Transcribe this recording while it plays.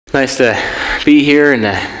Nice to be here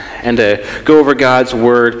and to go over God's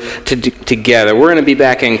Word together. We're going to be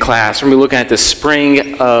back in class. We're going to be looking at the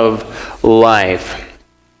spring of life.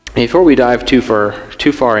 And before we dive too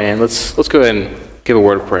far in, let's go ahead and give a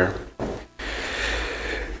word of prayer.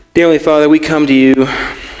 Dear Heavenly Father, we come to you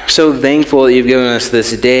so thankful that you've given us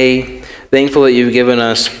this day, thankful that you've given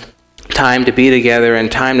us time to be together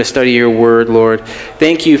and time to study your word, Lord.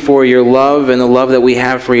 Thank you for your love and the love that we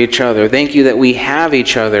have for each other. Thank you that we have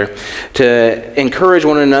each other to encourage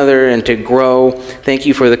one another and to grow. Thank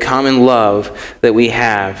you for the common love that we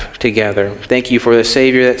have together. Thank you for the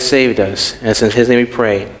Savior that saved us. And it's in his name we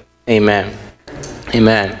pray. Amen.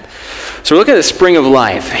 Amen. So look at the spring of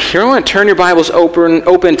life. Here I want to turn your Bibles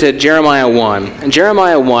open to Jeremiah 1. And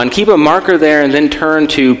Jeremiah 1, keep a marker there and then turn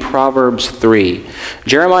to Proverbs 3.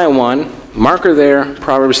 Jeremiah 1, marker there,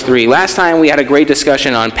 Proverbs 3. Last time we had a great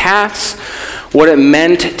discussion on paths, what it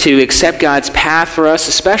meant to accept God's path for us,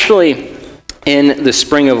 especially in the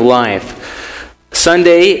spring of life.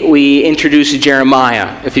 Sunday, we introduced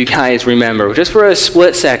Jeremiah, if you guys remember, just for a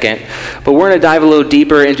split second. But we're going to dive a little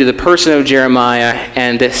deeper into the person of Jeremiah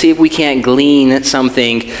and see if we can't glean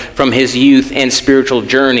something from his youth and spiritual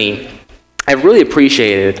journey. I've really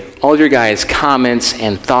appreciated all of your guys' comments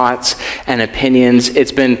and thoughts and opinions.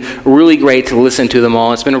 It's been really great to listen to them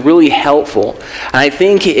all. It's been really helpful. And I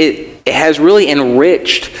think it has really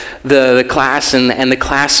enriched the class and the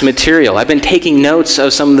class material. I've been taking notes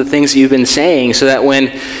of some of the things that you've been saying so that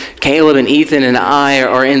when Caleb and Ethan and I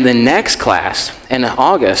are in the next class in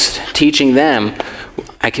August teaching them,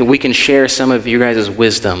 we can share some of you guys'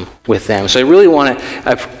 wisdom with them. So I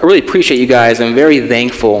really appreciate you guys. I'm very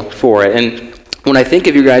thankful for it. And when I think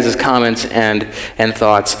of you guys' comments and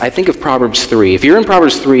thoughts, I think of Proverbs 3. If you're in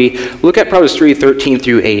Proverbs 3, look at Proverbs 3, 13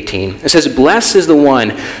 through 18. It says, "Blessed is the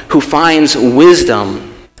one who finds wisdom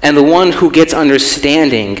and the one who gets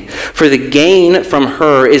understanding, for the gain from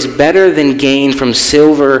her is better than gain from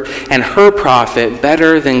silver, and her profit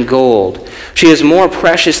better than gold. She is more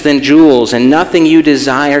precious than jewels, and nothing you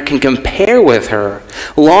desire can compare with her.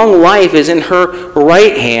 Long life is in her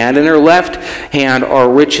right hand, and her left hand are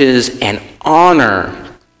riches and honor.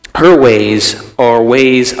 Her ways are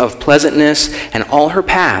ways of pleasantness, and all her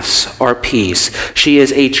paths are peace. She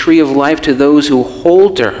is a tree of life to those who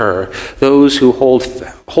hold to her. Those who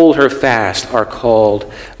hold her fast are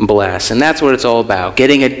called blessed." And that's what it's all about,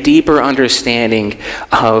 getting a deeper understanding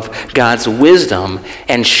of God's wisdom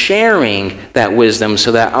and sharing that wisdom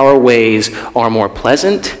so that our ways are more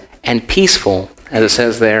pleasant and peaceful, as it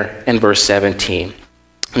says there in verse 17.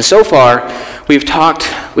 And so far, we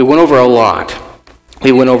went over a lot.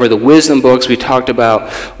 We went over the wisdom books. We talked about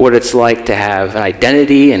what it's like to have an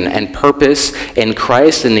identity and purpose in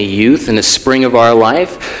Christ in the youth and the spring of our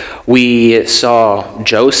life. We saw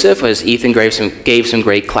Joseph as Ethan gave some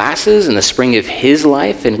great classes in the spring of his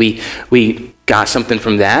life, and we got something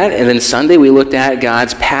from that. And then Sunday we looked at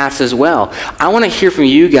God's paths as well. I want to hear from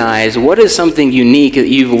you guys. What is something unique that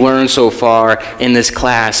you've learned so far in this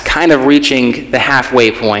class, kind of reaching the halfway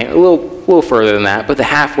point, a little further than that, but the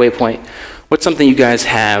halfway point? What's something you guys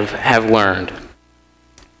have learned?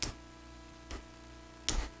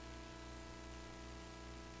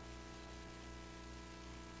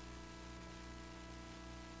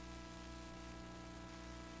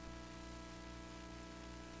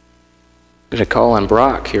 I'm going to call on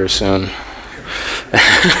Brock here soon.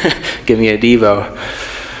 Give me a Devo.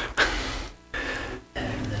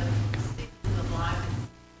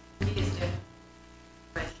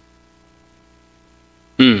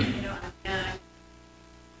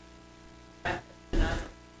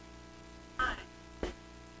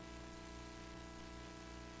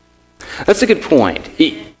 That's a good point.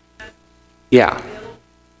 Yeah.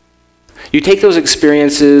 You take those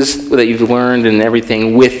experiences that you've learned and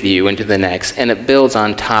everything with you into the next, and it builds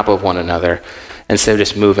on top of one another instead of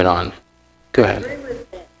just moving on. Go ahead. I agree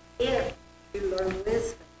with that. If you learn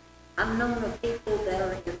wisdom, I've known of people that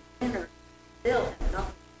are in dinner still have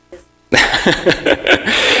not wisdom.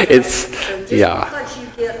 So just because you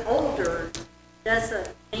get older doesn't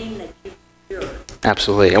mean that you cure.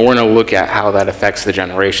 Absolutely. And we're going to look at how that affects the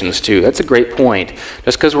generations too. That's a great point.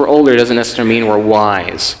 Just because we're older doesn't necessarily mean we're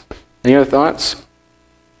wise. Any other thoughts?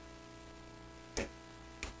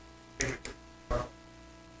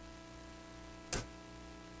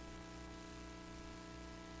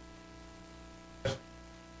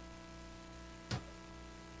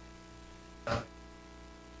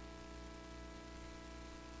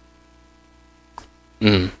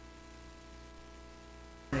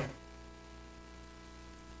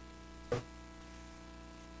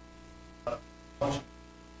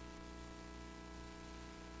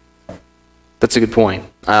 That's a good point.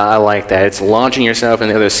 I like that. It's launching yourself in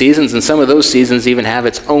the other seasons, and some of those seasons even have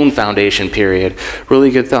its own foundation period. Really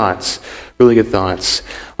good thoughts. Really good thoughts.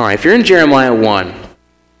 All right, if you're in Jeremiah 1,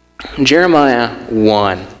 Jeremiah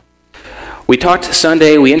 1. We talked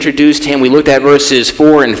Sunday, we introduced him, we looked at verses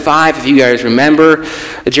 4 and 5, if you guys remember.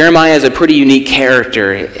 Jeremiah is a pretty unique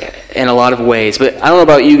character in a lot of ways, but I don't know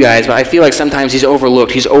about you guys, but I feel like sometimes he's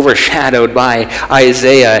overlooked, he's overshadowed by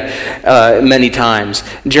Isaiah many times.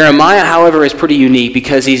 Jeremiah, however, is pretty unique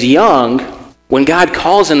because he's young when God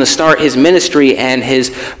calls him to start his ministry and his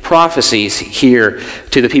prophecies here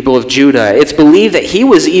to the people of Judah. It's believed that he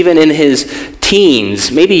was even in his teens,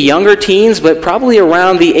 maybe younger teens, but probably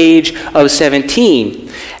around the age of 17.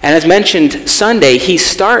 And as mentioned Sunday, he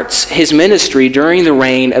starts his ministry during the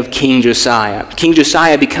reign of King Josiah. King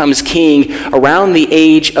Josiah becomes king around the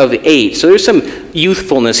age of 8. So there's some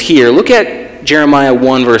youthfulness here. Look at Jeremiah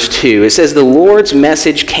 1 verse 2. It says, "The Lord's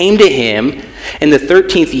message came to him in the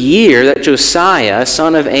 13th year that Josiah,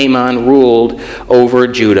 son of Ammon, ruled over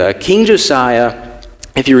Judah." King Josiah,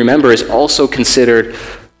 if you remember, is also considered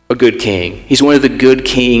a good king. He's one of the good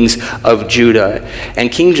kings of Judah.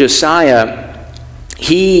 And King Josiah,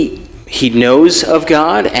 he knows of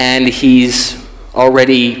God, and he's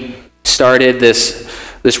already started this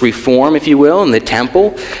reform, if you will, in the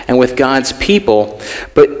temple and with God's people.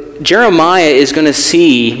 But Jeremiah is going to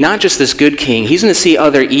see not just this good king, he's going to see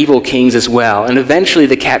other evil kings as well, and eventually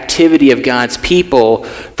the captivity of God's people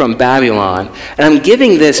from Babylon. And I'm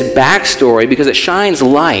giving this backstory because it shines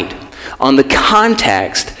light on the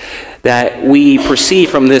context that we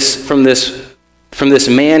perceive from this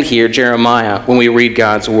man here, Jeremiah, when we read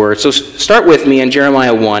God's word. So start with me in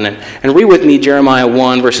Jeremiah 1 and read with me Jeremiah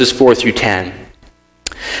 1 verses 4 through 10.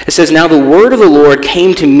 It says, "Now the word of the Lord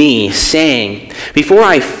came to me, saying, Before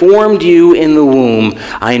I formed you in the womb,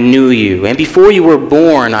 I knew you, and before you were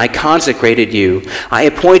born, I consecrated you. I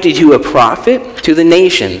appointed you a prophet to the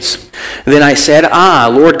nations. Then I said,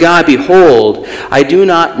 Lord God, behold, I do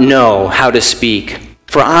not know how to speak,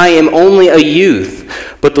 for I am only a youth.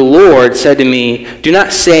 But the Lord said to me, Do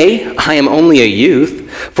not say, I am only a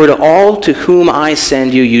youth, for to all to whom I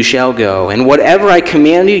send you, you shall go, and whatever I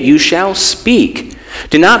command you, you shall speak.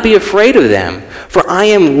 Do not be afraid of them, for I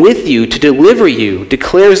am with you to deliver you,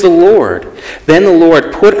 declares the Lord. Then the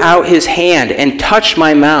Lord put out his hand and touched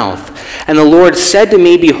my mouth. And the Lord said to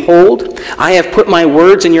me, Behold, I have put my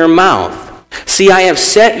words in your mouth. See, I have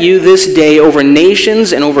set you this day over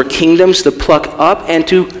nations and over kingdoms to pluck up and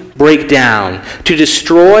to break down, to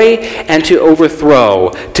destroy and to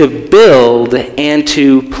overthrow, to build and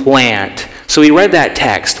to plant." So we read that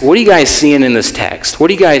text. What are you guys seeing in this text? What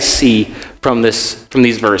do you guys see from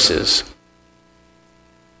these verses?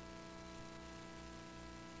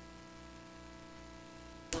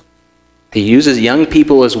 He uses young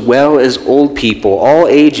people as well as old people. All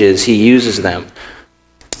ages, he uses them.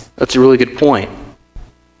 That's a really good point.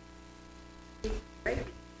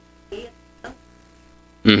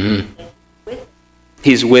 Mm-hmm.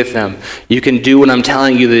 He's with them. You can do what I'm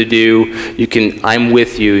telling you to do. I'm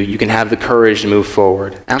with you. You can have the courage to move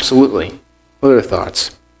forward. Absolutely. What other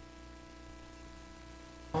thoughts?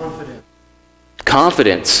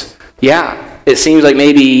 Confidence. Yeah. It seems like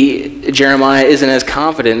maybe Jeremiah isn't as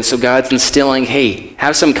confident, so God's instilling, hey,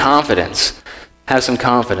 have some confidence. Have some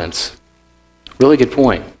confidence. Really good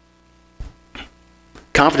point.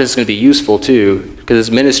 Confidence is going to be useful too, because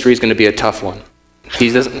his ministry is going to be a tough one. He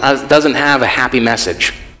doesn't have a happy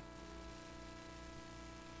message.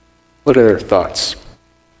 What other thoughts?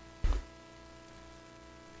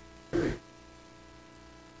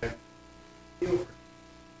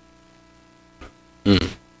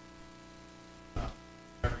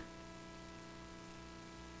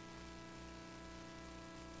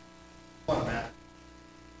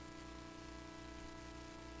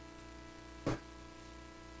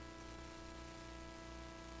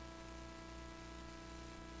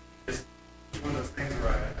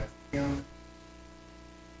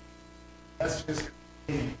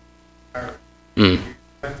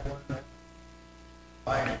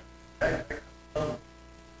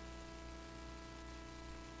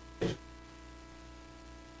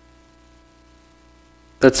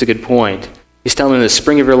 That's a good point. He's telling them in the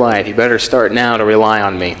spring of your life, you better start now to rely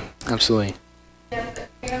on me. Absolutely. Yeah, but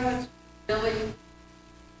you know what's really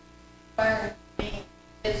inspiring to me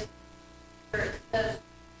is where it says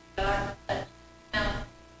God touched down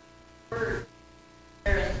word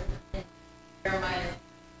there in Jeremiah.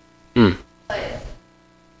 Like,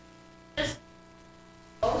 just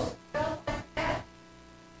boast about like that.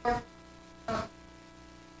 Or,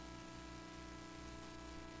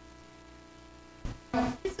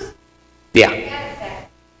 Yeah.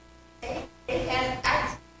 They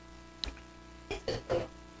physically.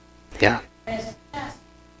 Yeah. And it's just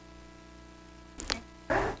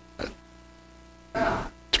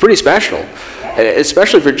It's pretty special,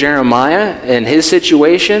 especially for Jeremiah and his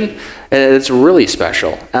situation. It's really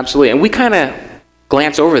special, absolutely. And we kind of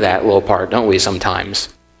glance over that little part, don't we, sometimes?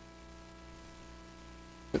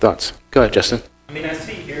 Your thoughts? Go ahead, Justin. I mean, I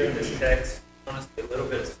see here in this text, honestly, a little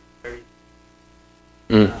bit of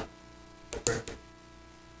similarity.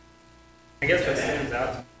 I guess what stands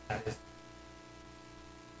out to me that is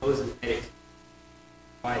Moses makes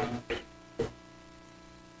why he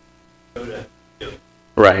go to Egypt.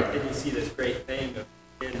 Right. And you see this great thing of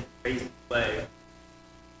him raising clay,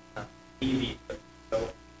 Evie. So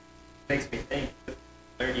it makes me think the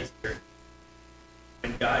similarities here.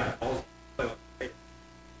 When God calls you to play with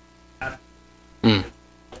clay,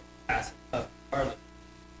 pass it up, regardless,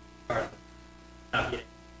 not getting,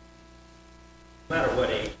 no matter what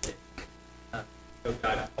age it is, so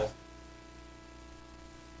God calls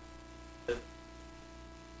you.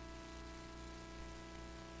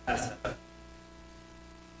 Pass it up.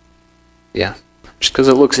 Yeah. Just because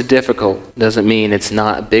it looks difficult doesn't mean it's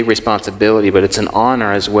not a big responsibility, but it's an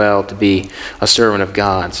honor as well to be a servant of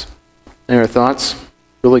God's. Any other thoughts?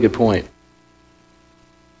 Really good point.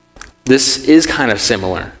 This is kind of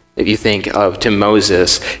similar, if you think of to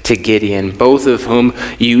Moses, to Gideon, both of whom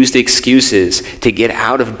used excuses to get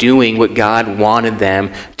out of doing what God wanted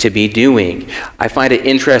them to be doing. I find it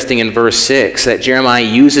interesting in verse 6 that Jeremiah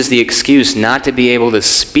uses the excuse not to be able to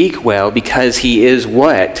speak well because he is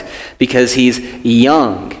what? Because he's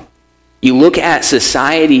young. You look at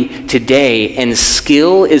society today, and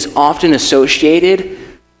skill is often associated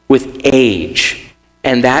with age.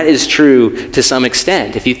 And that is true to some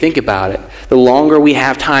extent, if you think about it. The longer we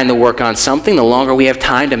have time to work on something, the longer we have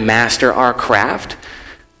time to master our craft,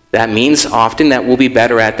 that means often that we'll be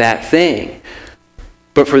better at that thing.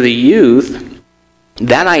 But for the youth,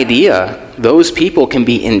 that idea, those people can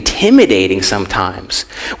be intimidating sometimes.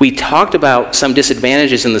 We talked about some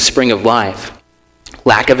disadvantages in the spring of life.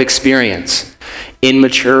 Lack of experience,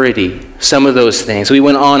 immaturity, some of those things. We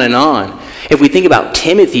went on and on. If we think about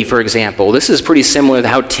Timothy, for example, this is pretty similar to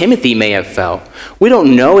how Timothy may have felt. We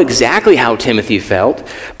don't know exactly how Timothy felt,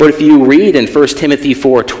 but if you read in 1 Timothy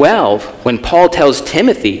 4:12, when Paul tells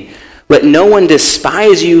Timothy, "Let no one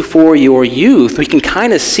despise you for your youth," we can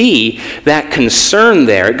kind of see that concern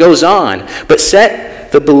there. It goes on, "But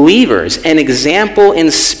set the believers an example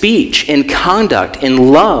in speech, in conduct,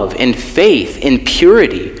 in love, in faith, in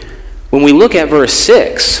purity." When we look at verse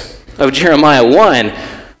 6 of Jeremiah 1,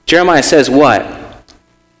 Jeremiah says what?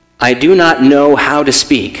 "I do not know how to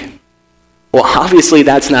speak." Well, obviously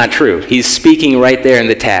that's not true. He's speaking right there in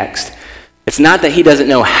the text. It's not that he doesn't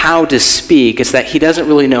know how to speak, it's that he doesn't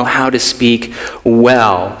really know how to speak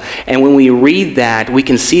well. And when we read that, we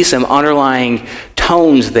can see some underlying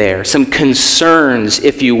tones there, some concerns,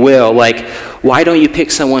 if you will, like, why don't you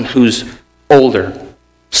pick someone who's older?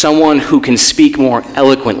 Someone who can speak more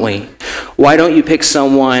eloquently. Why don't you pick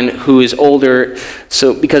someone who is older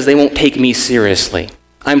because they won't take me seriously?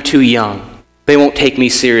 I'm too young. They won't take me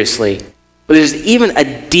seriously. But there's even a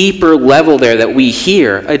deeper level there that we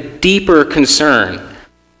hear, a deeper concern.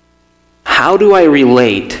 How do I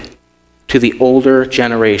relate to the older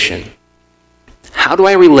generation? How do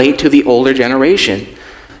I relate to the older generation?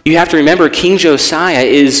 You have to remember, King Josiah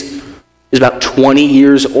is about 20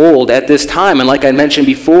 years old at this time. And like I mentioned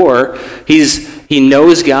before, he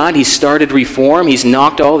knows God. He started reform. He's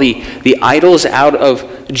knocked all the idols out of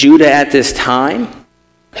Judah at this time.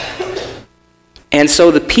 And so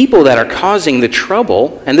the people that are causing the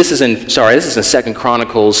trouble, and this is in 2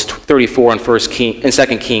 Chronicles 34 and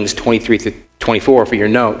 2 Kings 23 through 24 for your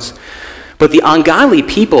notes. But the ungodly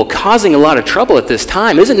people causing a lot of trouble at this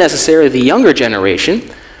time isn't necessarily the younger generation.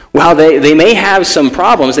 While they may have some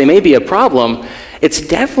problems, they may be a problem, it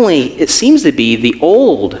seems to be the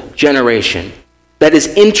old generation that has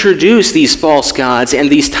introduced these false gods and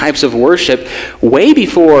these types of worship way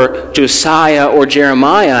before Josiah or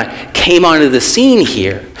Jeremiah came onto the scene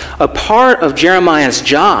here. A part of Jeremiah's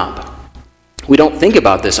job, we don't think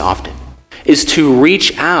about this often, is to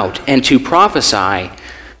reach out and to prophesy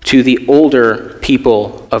to the older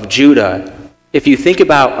people of Judah. If you think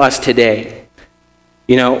about us today,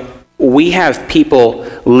 we have people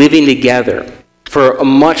living together for a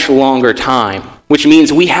much longer time, which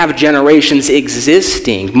means we have more generations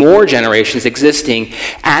existing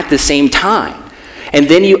at the same time. And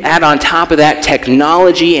then you add on top of that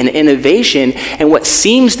technology and innovation, and what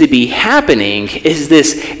seems to be happening is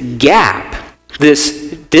this gap,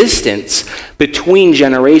 this distance between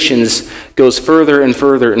generations goes further and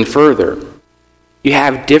further and further. You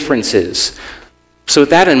have differences. So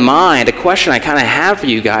with that in mind, a question I kind of have for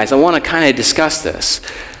you guys, I want to kind of discuss this.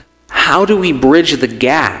 How do we bridge the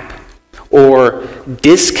gap or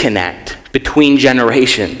disconnect between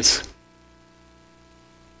generations?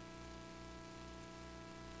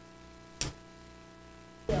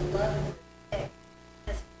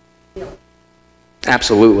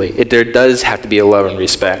 Absolutely. There does have to be a love and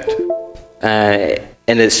respect. And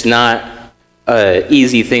it's not an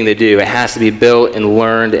easy thing to do. It has to be built and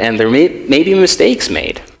learned, and there may be mistakes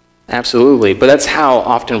made. Absolutely. But that's how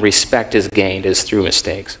often respect is gained, is through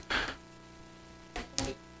mistakes.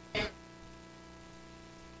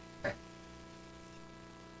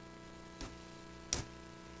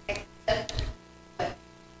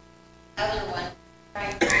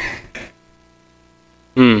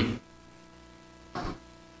 Hmm.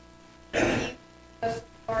 As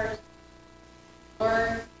far as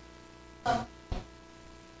learn something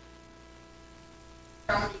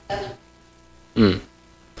from the other. Hmm.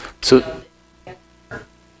 So,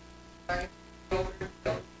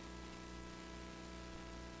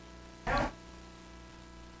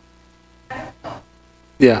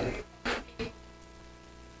 yeah.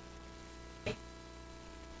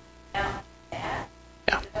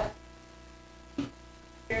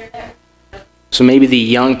 So maybe the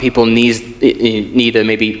young people need to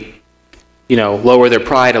maybe, lower their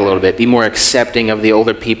pride a little bit, be more accepting of the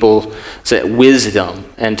older people's wisdom,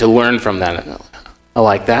 and to learn from that. I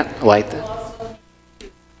like that. I like that.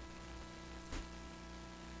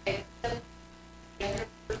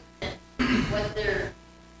 What they're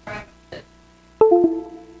trying to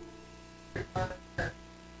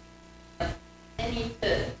they need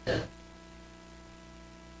to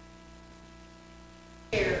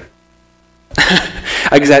share.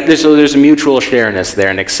 Exactly. So there's a mutual shareness there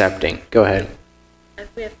and accepting. Go ahead. And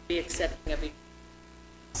we have to be accepting of each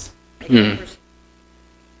Hmm.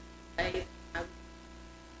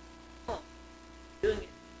 doing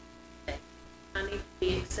it. I need to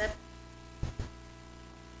be accepted.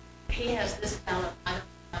 He has this talent, I don't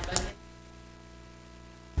have it.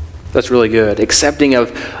 That's really good. Accepting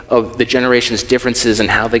of the generation's differences and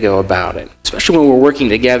how they go about it. Especially when we're working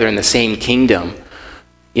together in the same kingdom.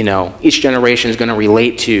 Each generation is going to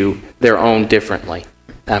relate to their own differently.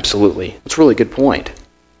 Absolutely. That's a really good point.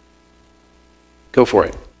 Go for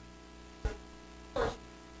it.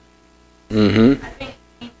 Mm-hmm. I think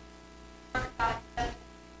we need to work about that.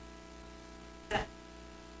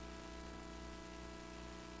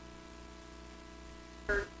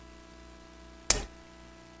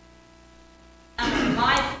 In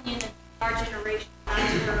my opinion, in our generation,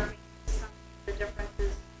 that's where some of the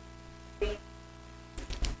differences being.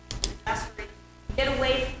 That's where you get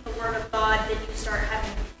away from the Word of God, then you start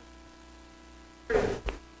having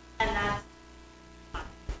truth, and that's.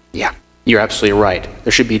 Yeah, you're absolutely right.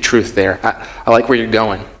 There should be truth there. I like where you're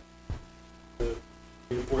going. To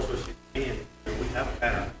reinforce what she's saying, we have a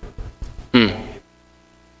pattern. Hmm.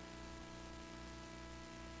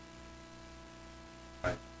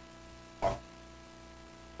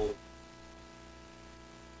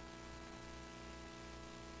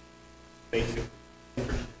 Basically,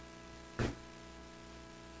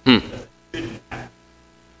 Hmm.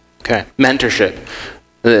 Okay, mentorship.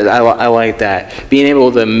 I like that. Being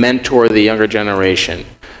able to mentor the younger generation.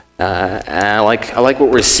 And I like what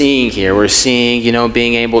we're seeing here. We're seeing,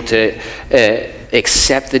 being able to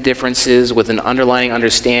accept the differences with an underlying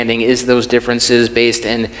understanding. Is those differences based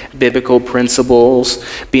in biblical principles?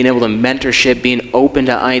 Being able to mentorship, being open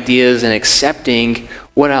to ideas and accepting.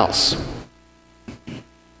 What else?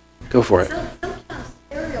 Go for it. Sometimes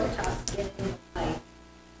stereotypes get in the way.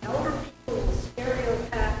 Older people will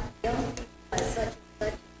stereotype young people as such and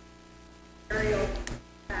such,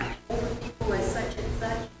 stereotype older people as such and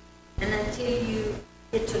such, and until you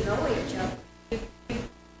get to know each other,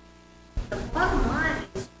 the bottom line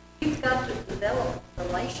is you've got to develop a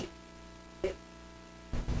relationship.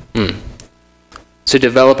 So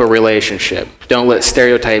develop a relationship. Don't let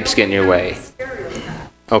stereotypes get in your way. Stereotype.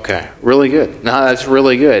 Okay, really good. No, that's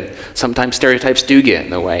really good. Sometimes stereotypes do get in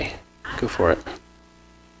the way. Go for it.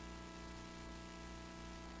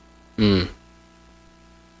 Hmm.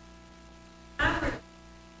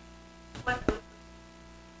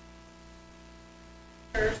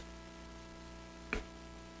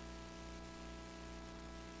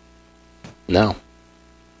 No.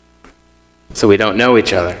 So we don't know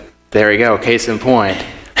each other. There we go. Case in point.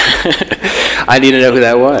 I need to know who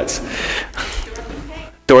that was.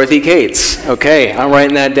 Dorothy Cates. Okay, I'm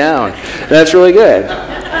writing that down. That's really good.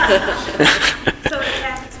 So to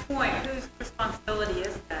Kathy's point, whose responsibility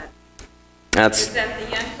is that? That's. Is that the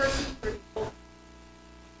young person or the old?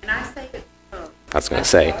 And I say it's both. I was going to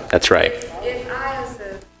say, that's right. If I, as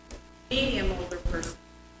medium older person.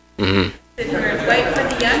 Mm-hmm. Sit here and wait for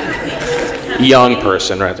the younger people to come. Young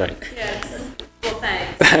person, right? Yes. Well,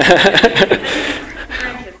 thanks.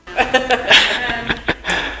 Grandkids now.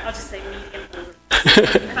 I'll just say medium older.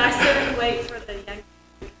 If I sit and wait for the young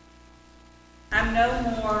people, I'm no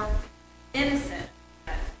more innocent.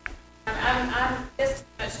 I'm just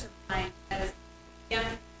as much to blame as young.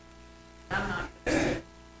 I'm not going to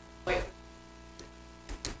wait.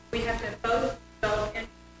 We have to both develop.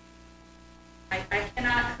 I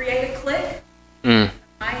cannot create a clique. Mm.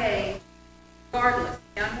 My age, regardless,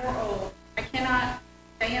 young or old, I cannot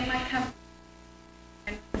stay in my comfort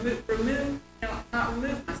and not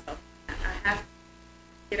remove myself. I have to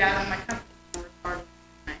get out of my comfort zone regardless of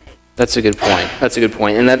my age. That's a good point. That's a good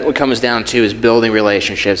point. And that what comes down to is building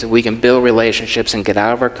relationships. If we can build relationships and get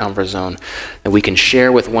out of our comfort zone, and we can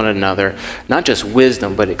share with one another, not just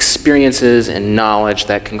wisdom, but experiences and knowledge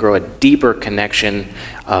that can grow a deeper connection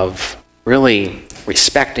of really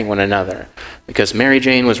respecting one another. Because Mary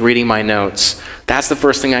Jane was reading my notes. That's the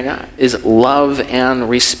first thing I got, is love and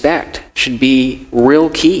respect should be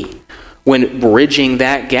real key when bridging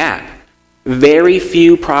that gap. Very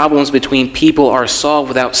few problems between people are solved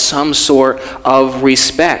without some sort of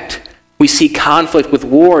respect. We see conflict with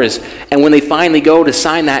wars, and when they finally go to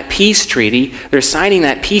sign that peace treaty, they're signing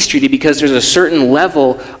that peace treaty because there's a certain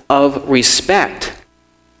level of respect.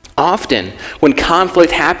 Often, when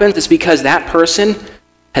conflict happens, it's because that person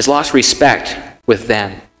has lost respect with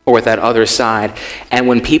them or with that other side. And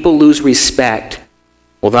when people lose respect,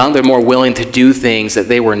 well, now they're more willing to do things that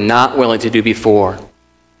they were not willing to do before.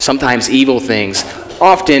 Sometimes evil things,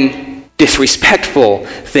 often disrespectful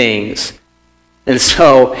things. And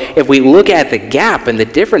so, if we look at the gap and the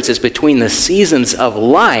differences between the seasons of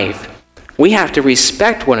life, we have to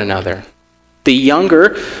respect one another. The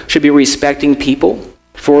younger should be respecting people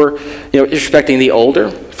for, respecting the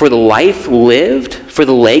older, for the life lived, for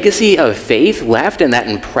the legacy of faith left and that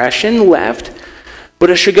impression left. But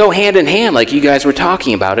it should go hand in hand, like you guys were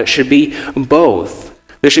talking about. It should be both.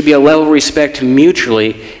 There should be a level of respect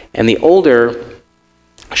mutually, and the older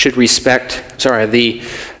should respect,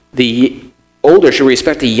 the older should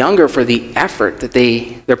respect the younger for the effort that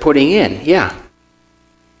they're putting in. Yeah.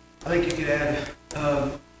 I think you could add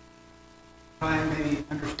trying maybe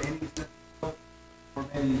understanding stuff, or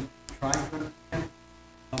maybe trying to understand.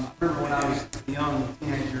 I remember when I was a young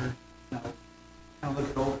teenager, I kind of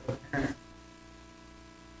looked at old parents.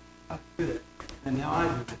 I could do that, and now I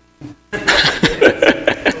do it.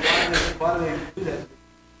 So why do they do that?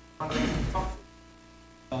 Why do they talk?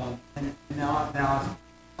 And now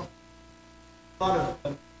a lot of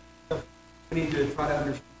stuff we need to try to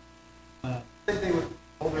understand. Same thing with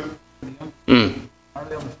older and young. Are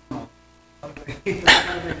they understand?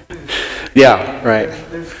 Yeah, right.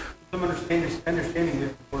 There's some understanding there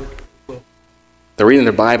to work. Well, they're reading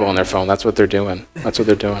their Bible on their phone. That's what they're doing. That's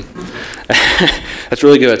really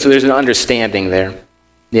good. So there's an understanding there.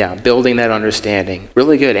 Yeah, building that understanding.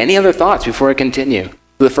 Really good. Any other thoughts before I continue?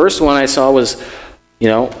 The first one I saw was,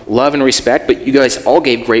 love and respect, but you guys all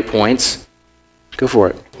gave great points. Go for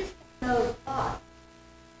it. No thought.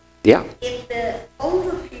 Yeah. If the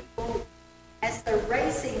older people, as they're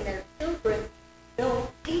raising their children, don't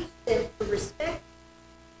teach them to respect,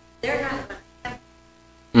 they're not going to have.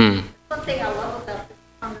 One thing I love about this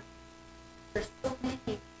conversation, there's so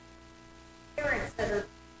many parents that are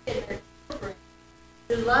teaching their children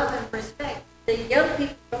to love and respect. The young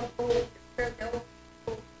people don't hold the old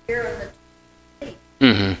people here in the street.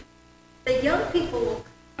 Mm-hmm. The young people will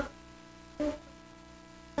come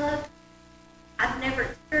up. I've never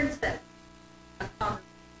experienced that.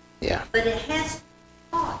 Yeah. But it has to be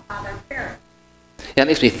taught by their parents. Yeah, that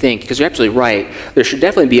makes me think, because you're absolutely right. There should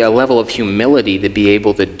definitely be a level of humility to be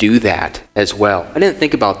able to do that as well. I didn't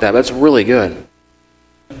think about that, but that's really good.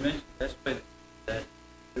 That's what that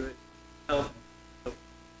do it health.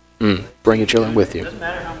 Bring your children with It you. doesn't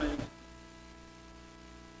matter how many.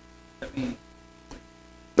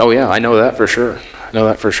 Oh yeah, I know that for sure.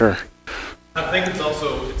 I think it's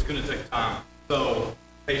going to take time. So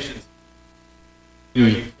patience.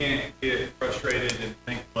 You can't get frustrated and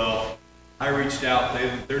think, well, I reached out,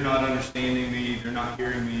 they're not understanding me, they're not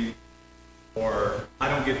hearing me, or I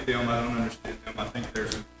don't get them, I don't understand them. I think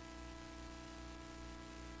there's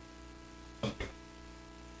something.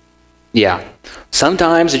 Yeah.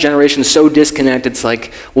 Sometimes a generation's so disconnected, it's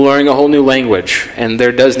like learning a whole new language, and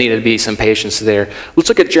there does need to be some patience there. Let's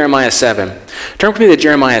look at Jeremiah 7. Turn with me to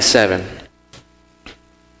Jeremiah 7.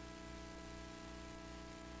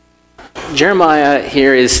 Jeremiah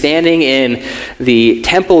here is standing in the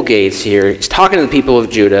temple gates here. He's talking to the people of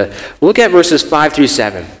Judah. Look at verses 5 through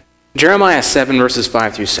 7. Jeremiah 7, verses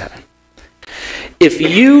 5 through 7. if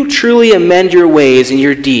you truly amend your ways and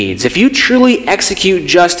your deeds, if you truly execute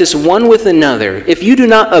justice one with another, if you do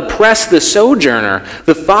not oppress the sojourner,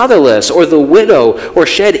 the fatherless, or the widow, or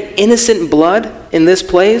shed innocent blood in this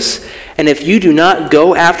place, and if you do not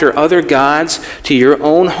go after other gods to your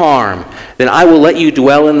own harm, then I will let you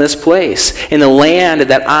dwell in this place, in the land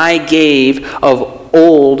that I gave of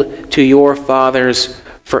old to your fathers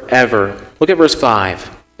forever. Look at verse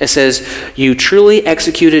 5. It says, you truly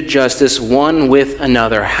executed justice one with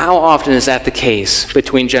another. How often is that the case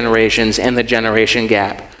between generations and the generation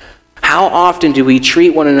gap? How often do we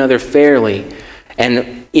treat one another fairly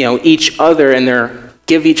and each other and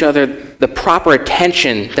give each other the proper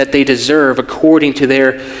attention that they deserve according to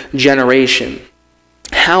their generation?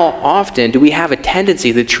 How often do we have a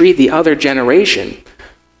tendency to treat the other generation,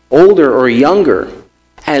 older or younger,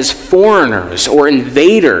 as foreigners or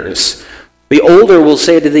invaders? The older will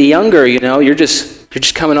say to the younger, you're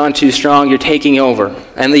just coming on too strong, you're taking over.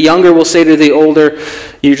 And the younger will say to the older,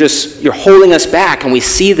 you're holding us back. And we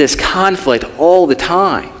see this conflict all the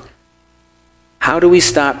time. How do we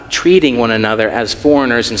stop treating one another as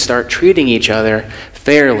foreigners and start treating each other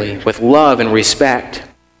fairly, with love and respect?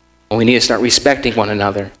 Well, we need to start respecting one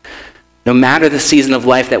another, no matter the season of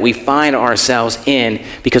life that we find ourselves in,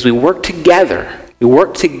 because we work together. We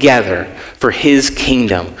work together for his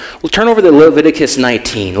kingdom. We'll turn over to Leviticus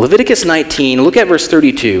 19. Leviticus 19, look at verse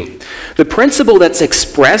 32. The principle that's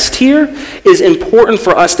expressed here is important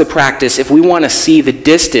for us to practice if we want to see the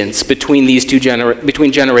distance between these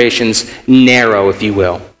between generations narrow, if you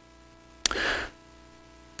will.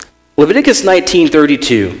 Leviticus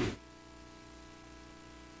 19:32.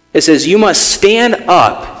 It says, you must stand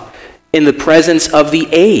up in the presence of the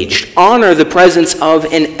aged, honor the presence of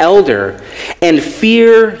an elder, and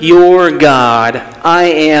fear your God. I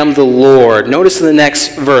am the Lord. Notice the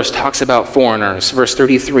next verse talks about foreigners. Verse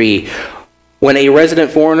 33. When a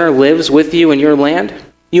resident foreigner lives with you in your land,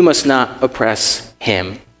 you must not oppress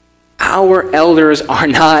him. Our elders are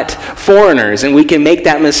not foreigners, and we can make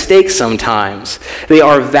that mistake sometimes. They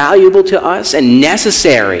are valuable to us and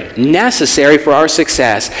necessary for our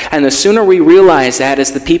success. And the sooner we realize that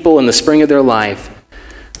as the people in the spring of their life,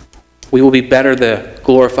 we will be better to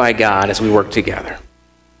glorify God as we work together.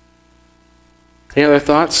 Any other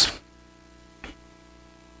thoughts?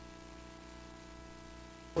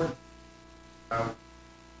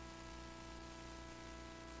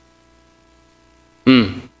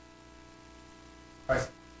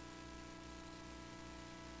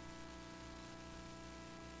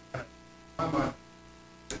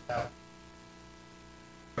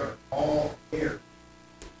 All here.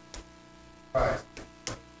 Christ.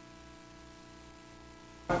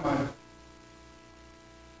 My mind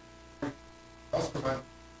also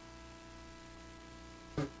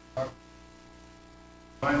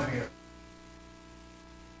reminds me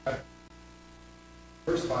of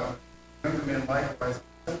verse 5. Younger men likewise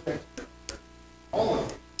subject to all of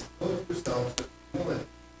you, clothe yourselves with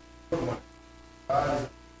humility. God is.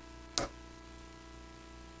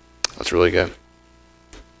 That's really good.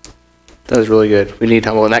 That was really good. We need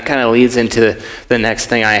humble. And that kind of leads into the next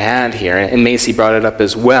thing I had here. And Macy brought it up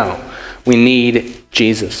as well. We need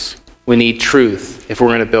Jesus. We need truth if we're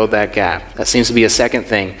going to build that gap. That seems to be a second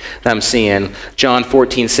thing that I'm seeing. John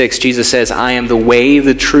 14:6, Jesus says, I am the way,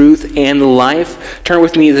 the truth, and the life. Turn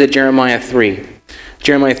with me to Jeremiah 3.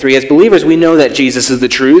 Jeremiah 3. As believers, we know that Jesus is the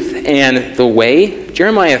truth and the way.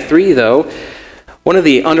 Jeremiah 3, though, one of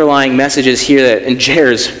the underlying messages here that in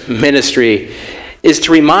Jer's ministry is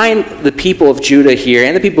to remind the people of Judah here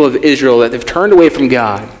and the people of Israel that they've turned away from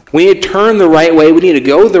God. We need to turn the right way. We need to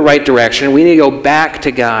go the right direction. We need to go back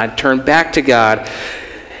to God, turn back to God.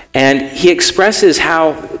 And he expresses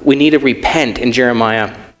how we need to repent in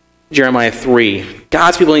Jeremiah 3.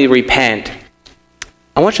 God's people need to repent.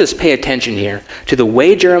 I want you to pay attention here to the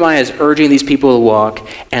way Jeremiah is urging these people to walk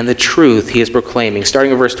and the truth he is proclaiming,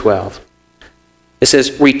 starting with verse 12. It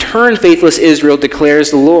says, return, faithless Israel,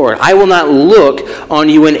 declares the Lord. I will not look on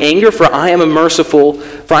you in anger, for I am merciful,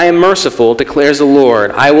 declares the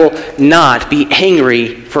Lord. I will not be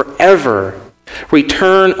angry forever.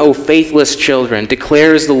 Return, O faithless children,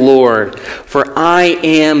 declares the Lord, for I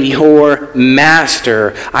am your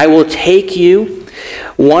master. I will take you,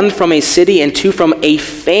 one from a city and two from a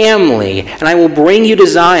family, and I will bring you to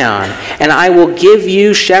Zion, and I will give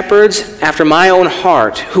you shepherds after my own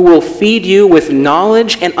heart, who will feed you with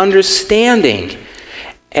knowledge and understanding.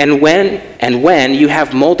 And when you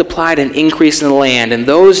have multiplied and increased in the land, in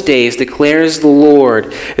those days, declares the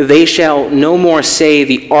Lord, they shall no more say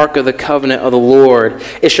the ark of the covenant of the Lord.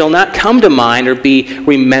 It shall not come to mind or be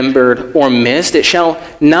remembered or missed. It shall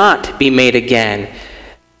not be made again.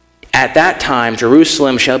 At that time,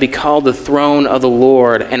 Jerusalem shall be called the throne of the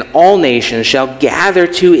Lord, and all nations shall gather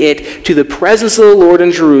to it, to the presence of the Lord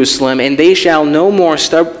in Jerusalem, and they shall no more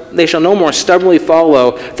stubbornly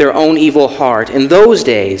follow their own evil heart. In those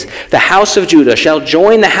days, the house of Judah shall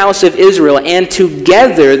join the house of Israel, and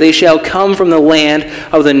together they shall come from the land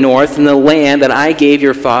of the north, and the land that I gave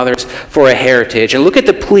your fathers for a heritage. And look at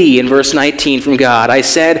the plea in verse 19 from God. I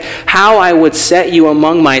said, how I would set you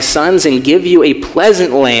among my sons and give you a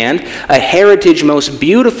pleasant land, a heritage most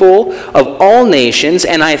beautiful of all nations,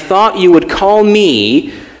 and I thought you would call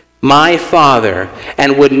me my father,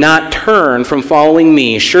 and would not turn from following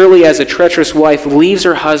me. Surely as a treacherous wife leaves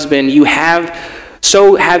her husband,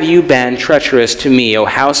 so have you been treacherous to me, O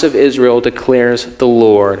house of Israel, declares the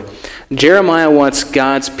Lord. Jeremiah wants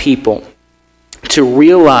God's people to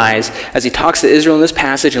realize, as he talks to Israel in this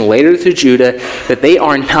passage and later to Judah, that they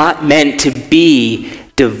are not meant to be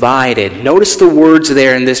divided. Notice the words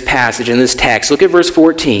there in this passage, in this text. Look at verse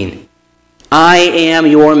 14. I am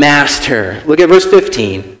your master. Look at verse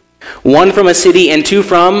 15. One from a city and two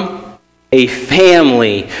from a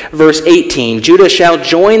family. Verse 18. Judah shall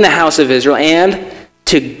join the house of Israel, and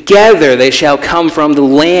together they shall come from the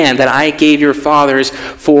land that I gave your fathers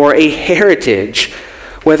for a heritage.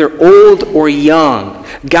 Whether old or young,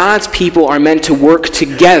 God's people are meant to work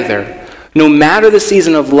together. No matter the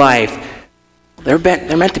season of life, they're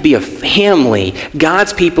meant to be a family.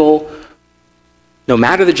 God's people, no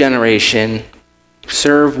matter the generation,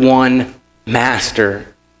 serve one master.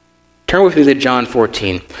 Turn with me to John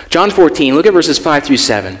 14. John 14, look at verses 5 through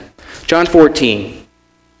 7. John 14.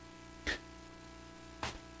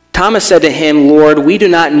 Thomas said to him, Lord, we do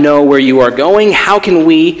not know where you are going. How can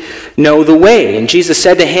we know the way? And Jesus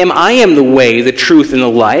said to him, I am the way, the truth, and the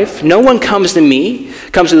life. No one comes to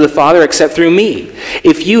the Father except through me.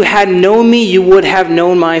 If you had known me, you would have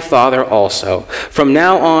known my Father also. From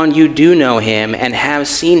now on, you do know him and have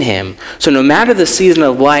seen him. So no matter the season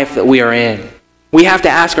of life that we are in, we have to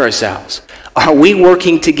ask ourselves, are we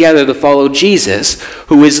working together to follow Jesus,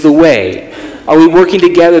 who is the way? Are we working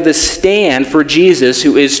together to stand for Jesus,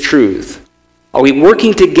 who is truth? Are we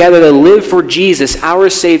working together to live for Jesus, our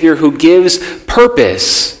Savior, who gives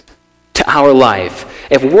purpose to our life?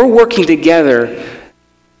 If we're working together,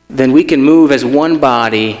 then we can move as one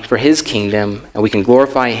body for his kingdom, and we can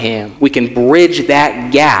glorify him. We can bridge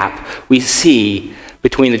that gap we see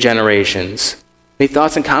between the generations. Any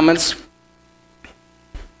thoughts and comments?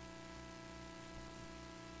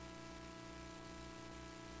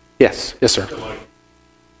 Yes, sir.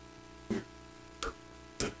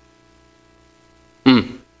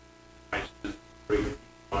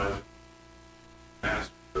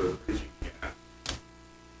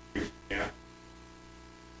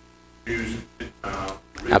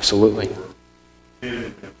 Absolutely.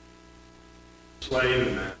 Slave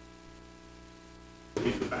and that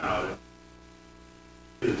belief about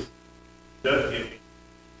it is that it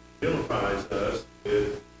identifies us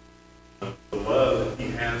with the love that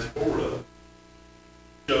he has for us,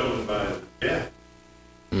 shown by the death.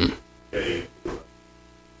 Okay.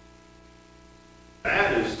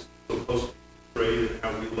 That is supposed to be portrayed in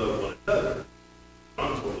how we love one another.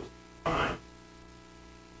 John told us fine.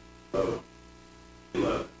 So he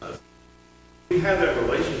loves us. We have that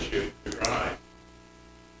relationship with Christ.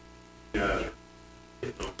 You guys are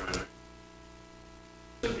getting on right.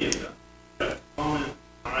 Should be enough. That common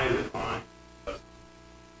eye that line.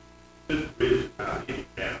 Should bridge out any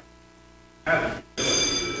gap. Have the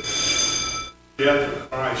ability to death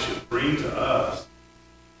of Christ should bring to us.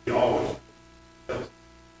 He always tells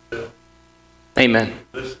us. Amen.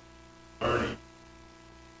 Listen, learning.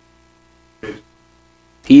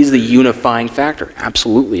 He's the unifying factor.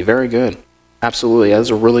 Absolutely. Very good. Absolutely. That was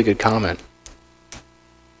a really good comment.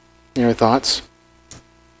 Any other thoughts?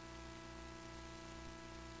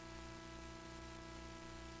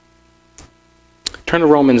 Turn to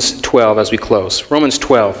Romans 12 as we close. Romans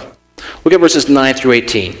 12. Look at verses 9 through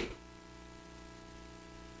 18.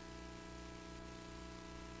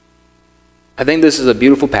 I think this is a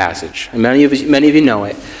beautiful passage. And many of you know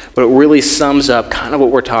it, but it really sums up kind of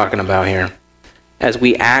what we're talking about here as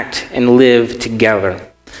we act and live together.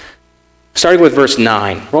 Starting with verse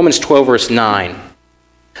 9. Romans 12, verse 9.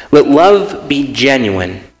 Let love be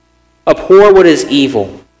genuine. Abhor what is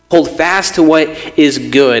evil. Hold fast to what is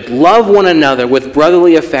good. Love one another with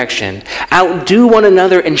brotherly affection. Outdo one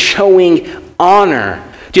another in showing honor.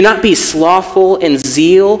 Do not be slothful in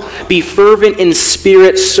zeal. Be fervent in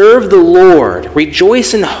spirit. Serve the Lord.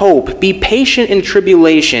 Rejoice in hope. Be patient in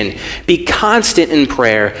tribulation. Be constant in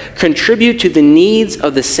prayer. Contribute to the needs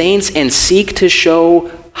of the saints and seek to show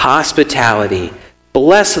hospitality.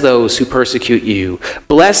 Bless those who persecute you.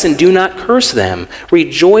 Bless and do not curse them.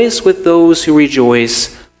 Rejoice with those who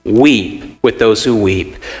rejoice. Weep with those who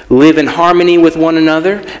weep. Live in harmony with one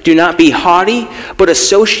another. Do not be haughty, but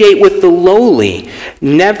associate with the lowly.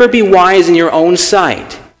 Never be wise in your own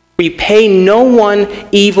sight. Repay no one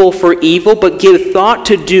evil for evil, but give thought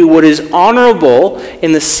to do what is honorable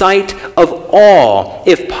in the sight of all,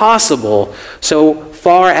 if possible. So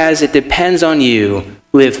far as it depends on you,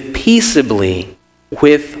 live peaceably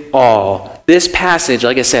with all. This passage,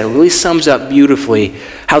 like I said, really sums up beautifully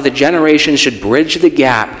how the generations should bridge the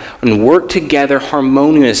gap and work together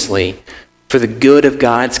harmoniously for the good of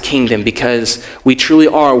God's kingdom, because we truly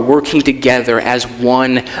are working together as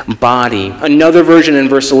one body. Another version in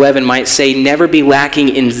verse 11 might say, never be lacking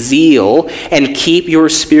in zeal and keep your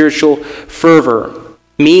spiritual fervor,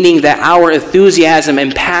 meaning that our enthusiasm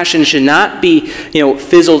and passion should not be,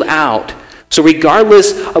 fizzled out. So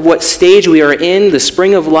regardless of what stage we are in, the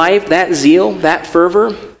spring of life, that zeal, that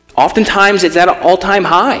fervor, oftentimes it's at an all-time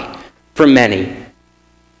high for many.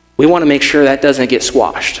 We want to make sure that doesn't get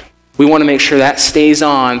squashed. We want to make sure that stays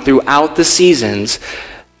on throughout the seasons,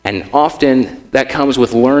 and often that comes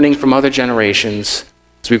with learning from other generations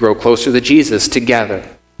as we grow closer to Jesus together.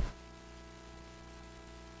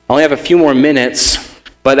 I only have a few more minutes,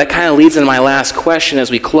 but that kind of leads into my last question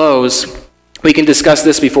as we close. We can discuss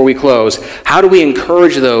this before we close. How do we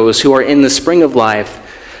encourage those who are in the spring of life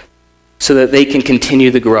so that they can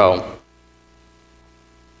continue to grow?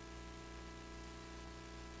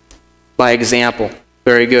 By example.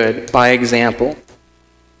 Very good. By example.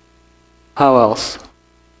 How else?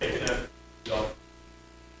 The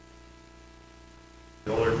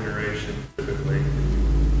older generation, typically,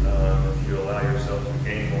 if you allow yourself to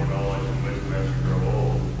gain more knowledge and wisdom as you grow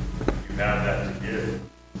old, you have that to give.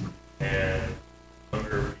 And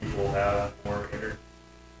younger people have more inner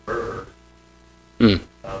fervor. You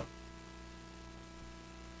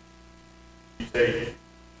take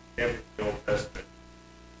the Old Testament.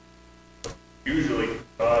 Usually,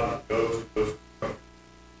 God goes to those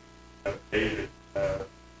who David,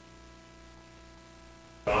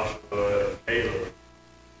 Joshua, and Caleb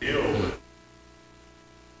deal with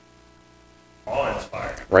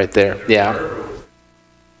awe-inspiring. Right there, yeah.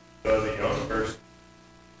 As a young person,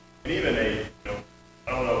 and even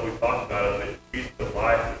I don't know if we've talked about it, but peace of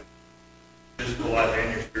life, physical life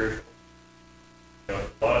and your spiritual. A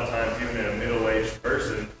lot of times, even in a middle-aged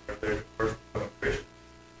person, if they're the first become a Christian,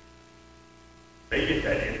 they get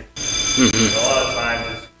that energy. And a lot of times,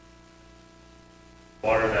 it's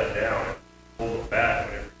water that down and pull them back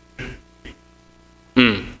whenever you should be.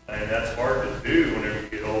 And that's hard to do whenever you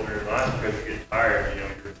get older in life because you get tired.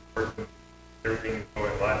 You're working, everything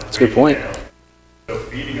going in life. That's a good point. Down. So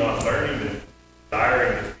feeding on, learning and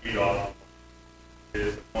desiring to feed off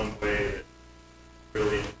is one way that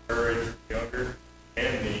really encourages younger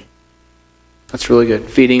and me. That's really good.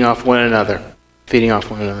 Feeding off one another. Feeding off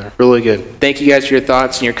one another. Really good. Thank you guys for your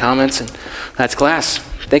thoughts and your comments. And that's class.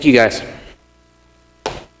 Thank you guys.